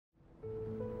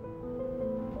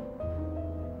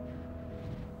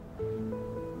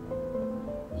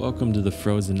Welcome to the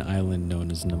frozen island known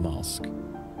as Namalsk.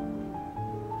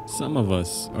 Some of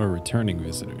us are returning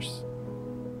visitors,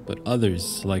 but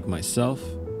others, like myself,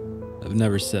 have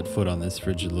never set foot on this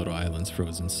frigid little island's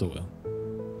frozen soil.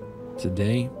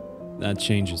 Today, that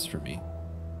changes for me.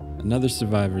 Another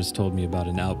survivor has told me about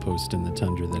an outpost in the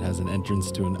tundra that has an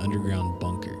entrance to an underground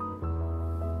bunker.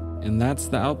 And that's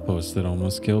the outpost that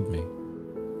almost killed me.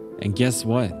 And guess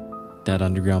what? That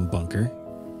underground bunker?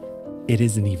 It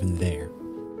isn't even there.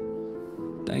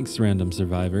 Thanks, random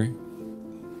survivor.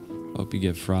 Hope you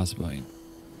get frostbite.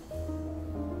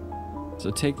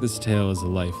 So take this tale as a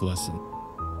life lesson.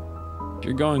 If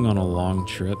you're going on a long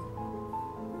trip,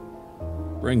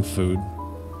 bring food.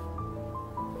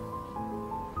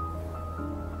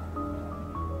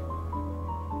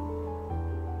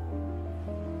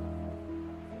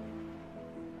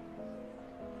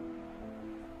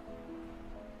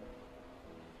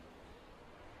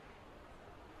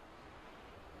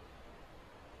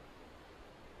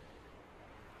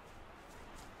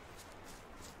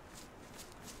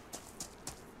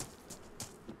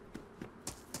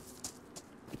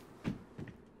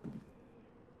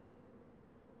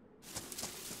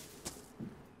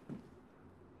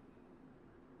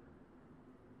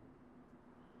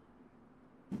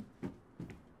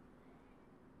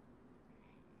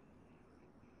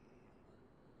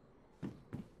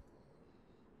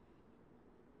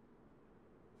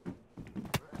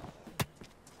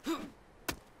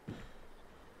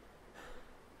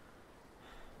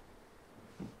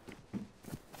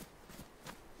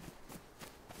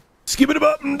 Skip it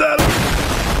up and down.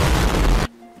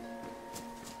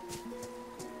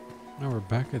 Now we're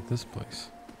back at this place.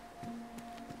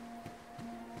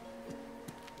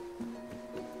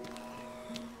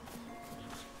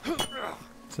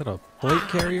 Is that a plate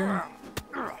carrier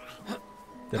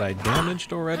that I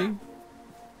damaged already?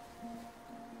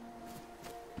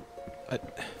 I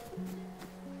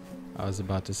was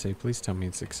about to say, please tell me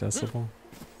it's accessible.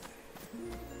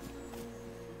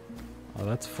 Oh,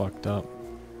 that's fucked up.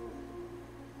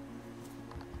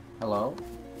 Hello?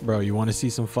 Bro, you want to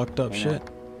see some fucked up shit?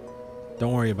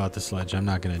 Don't worry about the sledge. I'm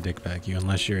not going to dick back you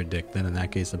unless you're a dick. Then in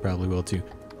that case, I probably will too.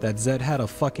 That Zed had a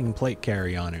fucking plate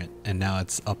carry on it, and now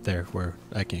it's up there where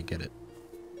I can't get it.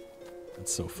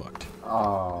 That's so fucked.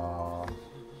 Oh,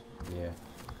 yeah.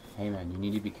 Hey man, you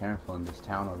need to be careful in this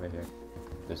town over here.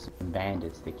 There's some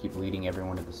bandits. They keep leading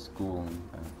everyone to the school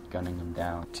and gunning them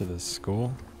down. To the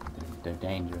school? They're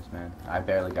dangerous, man. I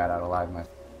barely got out alive myself.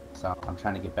 I'm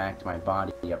trying to get back to my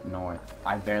body up north.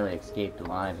 I barely escaped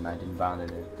alive and I didn't bother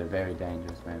to. They're very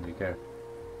dangerous, man. Be careful.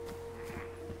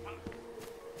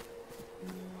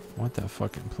 Want that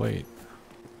fucking plate.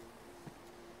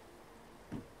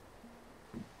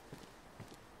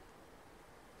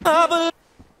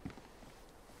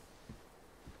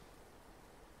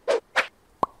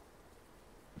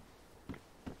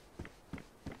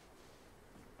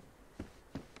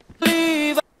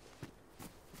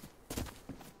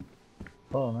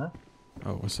 Hello, man.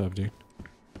 Oh, what's up, dude?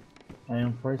 I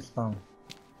am first spawn.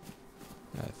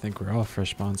 I think we're all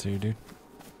fresh spawns here, dude.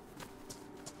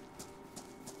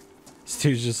 This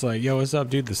dude's just like, yo, what's up,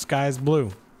 dude? The sky's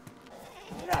blue.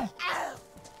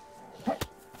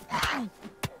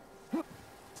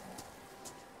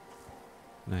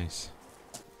 Nice.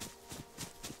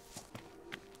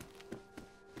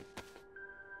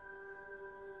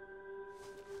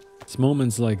 It's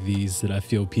moments like these that I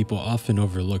feel people often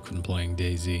overlook when playing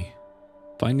DayZ.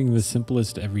 Finding the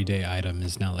simplest everyday item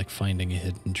is now like finding a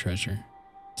hidden treasure.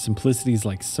 Simplicities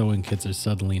like sewing kits are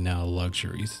suddenly now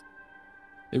luxuries.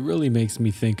 It really makes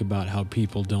me think about how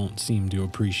people don't seem to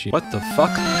appreciate— What the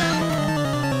fuck?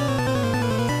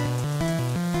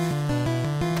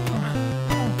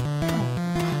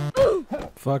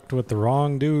 Fucked with the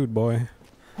wrong dude, boy.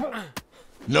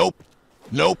 Nope.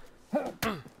 Nope.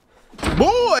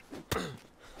 Boy!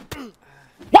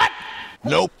 What?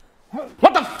 Nope.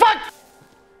 What the fuck?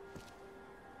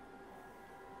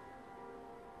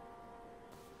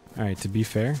 Alright, to be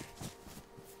fair,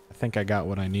 I think I got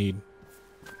what I need.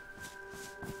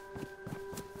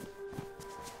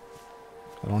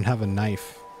 I don't have a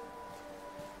knife.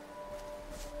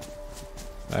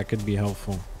 That could be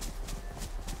helpful.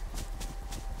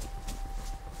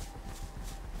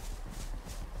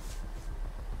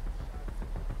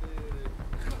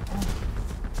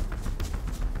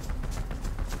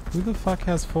 Who the fuck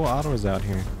has full autos out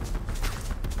here?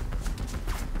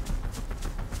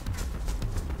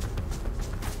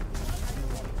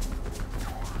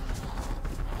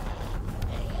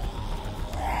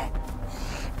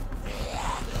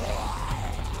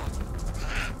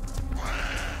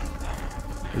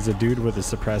 There's a dude with a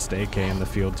suppressed AK in the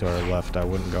field to our left. I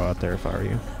wouldn't go out there if I were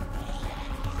you.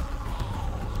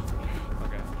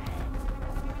 Okay.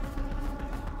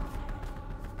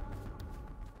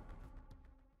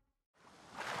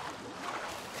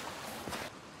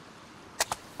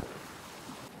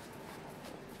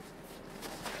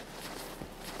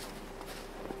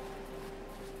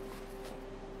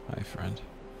 Hi, friend.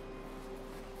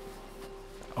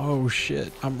 Oh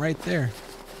shit, I'm right there.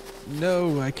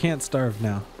 No, I can't starve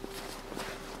now.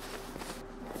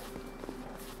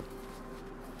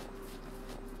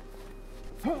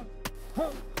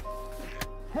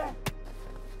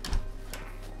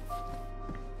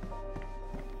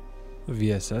 A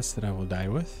VSS that I will die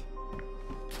with.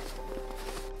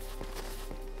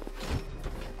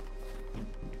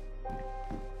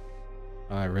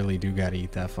 Oh, I really do gotta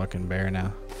eat that fucking bear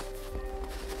now.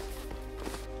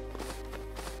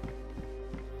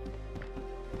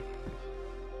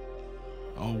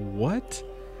 Oh, what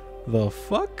the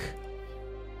fuck?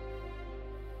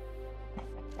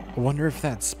 I wonder if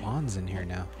that spawns in here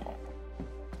now.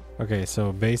 Okay,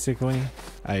 so basically,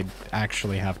 I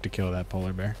actually have to kill that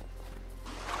polar bear.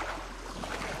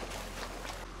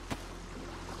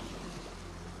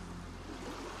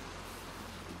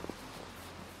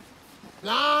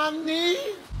 Nani?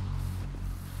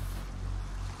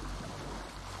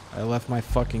 I left my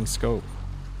fucking scope.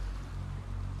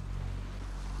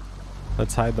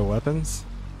 Let's hide the weapons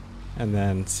and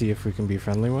then see if we can be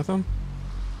friendly with them.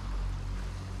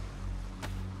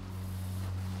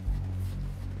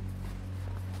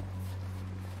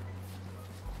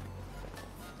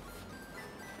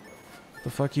 The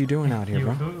fuck you doing out here, You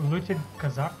bro? looted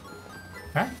Kazakh?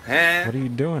 Huh? What are you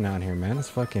doing out here, man? It's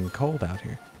fucking cold out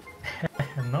here.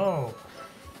 No.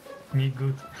 Me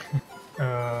good.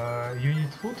 You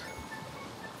need food?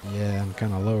 Yeah, I'm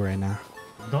kind of low right now.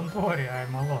 Don't worry,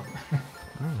 I'm alone.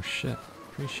 Oh shit.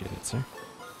 Appreciate it, sir.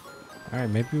 Alright,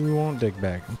 maybe we won't dig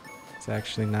back. It's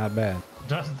actually not bad.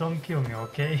 Just don't kill me,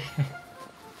 okay?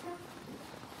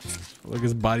 Look,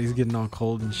 his body's getting all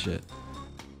cold and shit.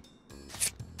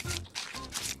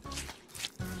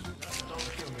 Just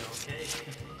don't kill me, okay?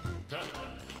 Just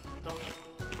don't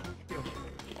kill me.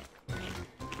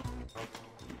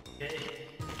 Okay?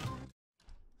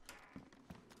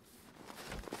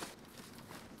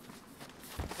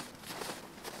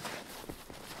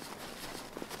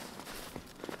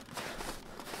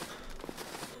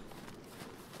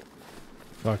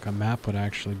 Fuck, a map would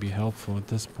actually be helpful at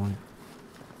this point.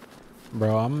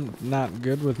 Bro, I'm not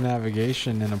good with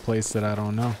navigation in a place that I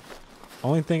don't know.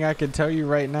 Only thing I can tell you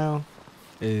right now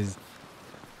is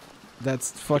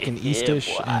that's fucking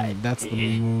eastish and that's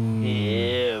the moon.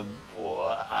 Yeah,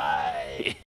 boy.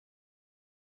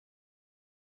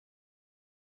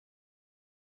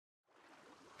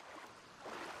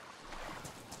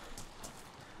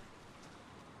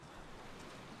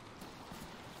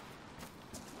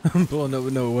 I'm pulling up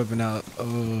with no weapon out.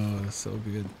 Oh, so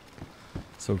good.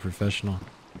 So professional.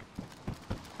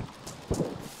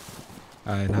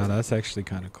 Alright, now that's actually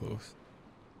kind of close.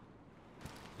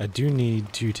 I do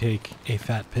need to take a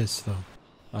fat piss though.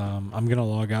 I'm gonna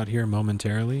log out here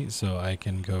momentarily so I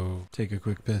can go take a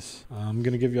quick piss. I'm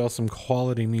gonna give y'all some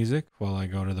quality music while I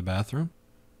go to the bathroom.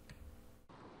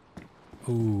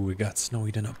 Ooh, it got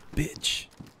snowy than a bitch.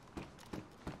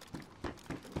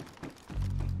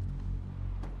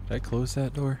 Did I close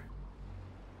that door?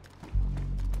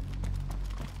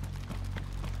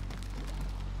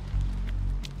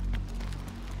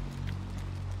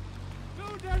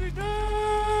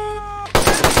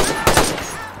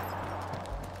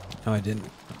 No, I didn't.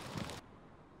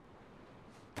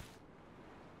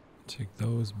 Take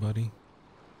those, buddy.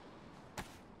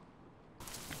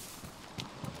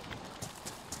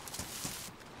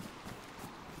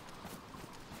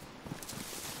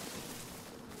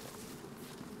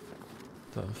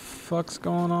 The fuck's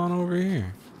going on over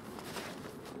here?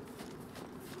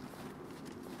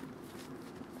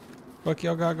 Fuck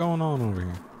y'all got going on over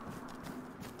here?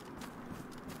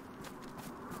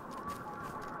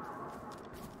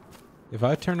 If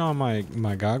I turn on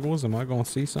my goggles, am I gonna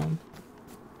see something?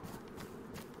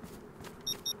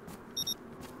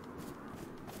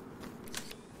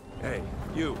 Hey,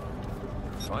 you.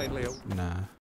 Finally. Nah.